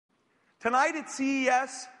Tonight at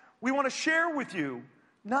CES, we want to share with you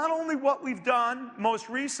not only what we've done most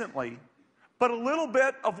recently, but a little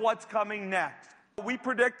bit of what's coming next. We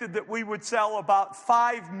predicted that we would sell about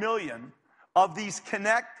 5 million of these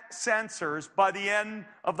Kinect sensors by the end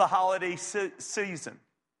of the holiday season.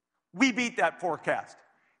 We beat that forecast.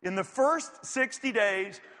 In the first 60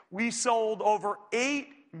 days, we sold over 8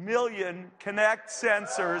 million Kinect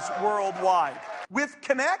sensors worldwide. With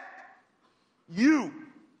Kinect, you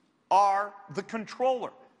are the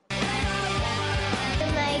controller. My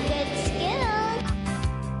good skills.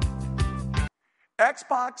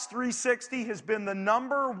 Xbox 360 has been the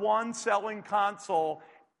 #1 selling console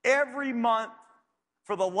every month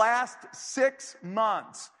for the last 6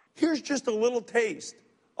 months. Here's just a little taste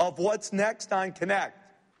of what's next on Kinect.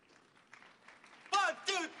 1,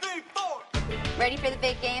 2, 3, 4. Ready for the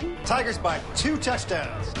big game? Tigers by 2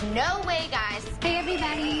 touchdowns. No way, guys. Hey,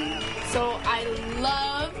 everybody. So I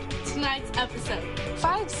loved tonight's episode.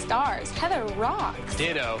 5 stars. Heather rocks.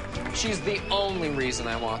 Ditto. She's the only reason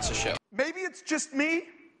I watch the show. Maybe it's just me,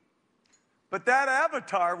 but that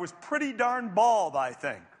avatar was pretty darn bald, I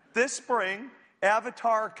think. This spring,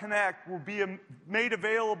 Avatar Kinect will be made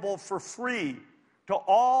available for free to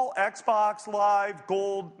all Xbox Live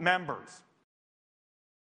Gold members.